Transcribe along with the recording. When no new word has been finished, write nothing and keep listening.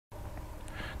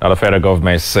Now, the federal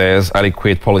government says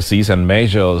adequate policies and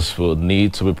measures would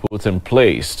need to be put in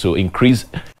place to increase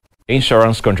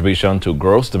insurance contribution to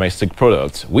gross domestic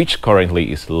product, which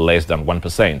currently is less than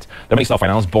 1%. The Minister of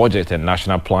Finance, Budget and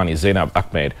National Planning, Zainab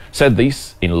Ahmed, said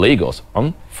this in Lagos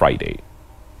on Friday.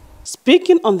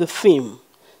 Speaking on the theme,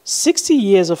 60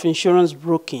 years of insurance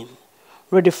broking,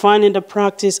 redefining the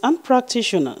practice and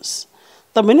practitioners,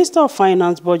 the Minister of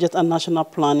Finance, Budget and National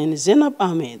Planning, Zainab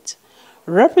Ahmed,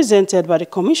 represented by the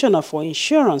Commissioner for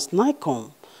Insurance,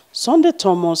 Ncrib, Sunday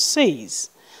Thomas,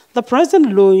 says the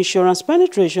present low insurance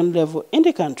penetration level in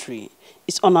the country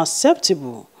is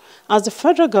unacceptable, as the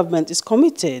federal government is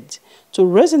committed to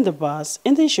raising the bars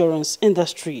in the insurance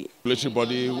industry. Regulatory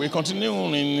body will continue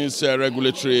in its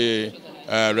regulatory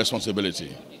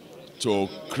responsibility to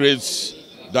create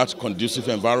that conducive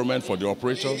environment for the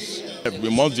operators.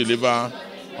 We must deliver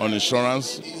on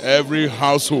insurance. Every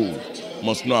household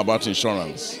must know about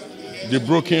insurance. The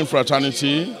broking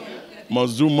fraternity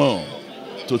must do more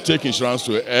to take insurance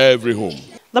to every home.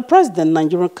 The President,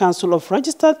 Nigerian Council of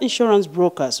Registered Insurance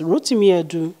Brokers, Rotimi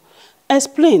Edu,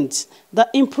 explained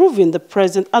that improving the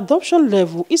present adoption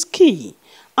level is key,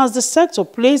 as the sector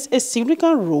plays a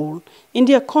significant role in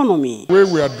the economy. The way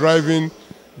we are driving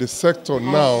the sector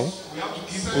now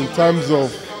in terms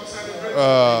of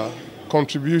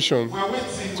contribution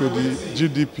to the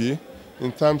GDP,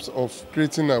 in terms of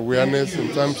creating awareness,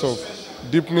 in terms of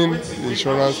deepening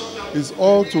insurance, is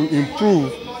all to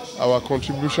improve our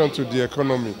contribution to the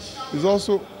economy. It's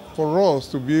also for us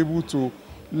to be able to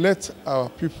let our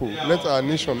people, let our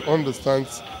nation understand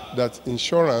that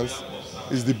insurance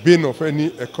is the bane of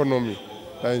any economy.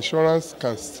 That insurance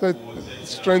can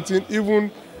strengthen,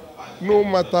 even no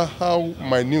matter how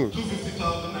minute,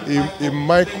 a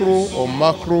micro or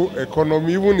macro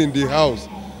economy, even in the house.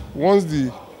 Once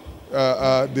the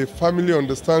family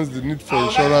understands the need for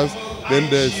insurance, then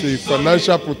there's a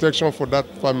financial protection for that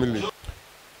family.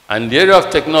 And the area of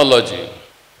technology,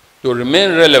 to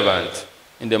remain relevant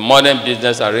in the modern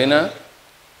business arena,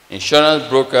 insurance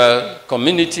broker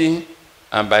community,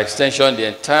 and by extension the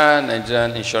entire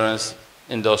Nigerian insurance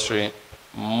industry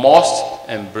must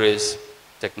embrace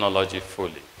technology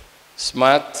fully.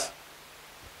 Smart,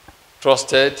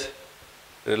 trusted,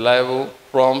 reliable,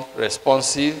 prompt,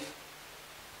 responsive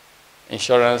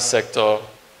insurance sector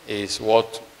is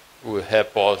what will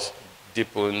help us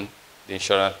deepen the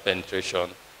insurance penetration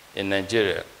in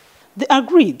Nigeria. They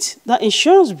agreed that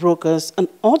insurance brokers and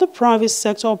other private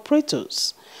sector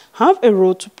operators have a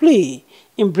role to play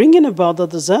in bringing about the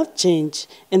desired change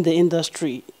in the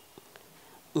industry.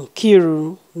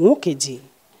 Ncrib,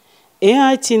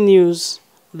 AIT News,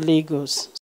 Lagos.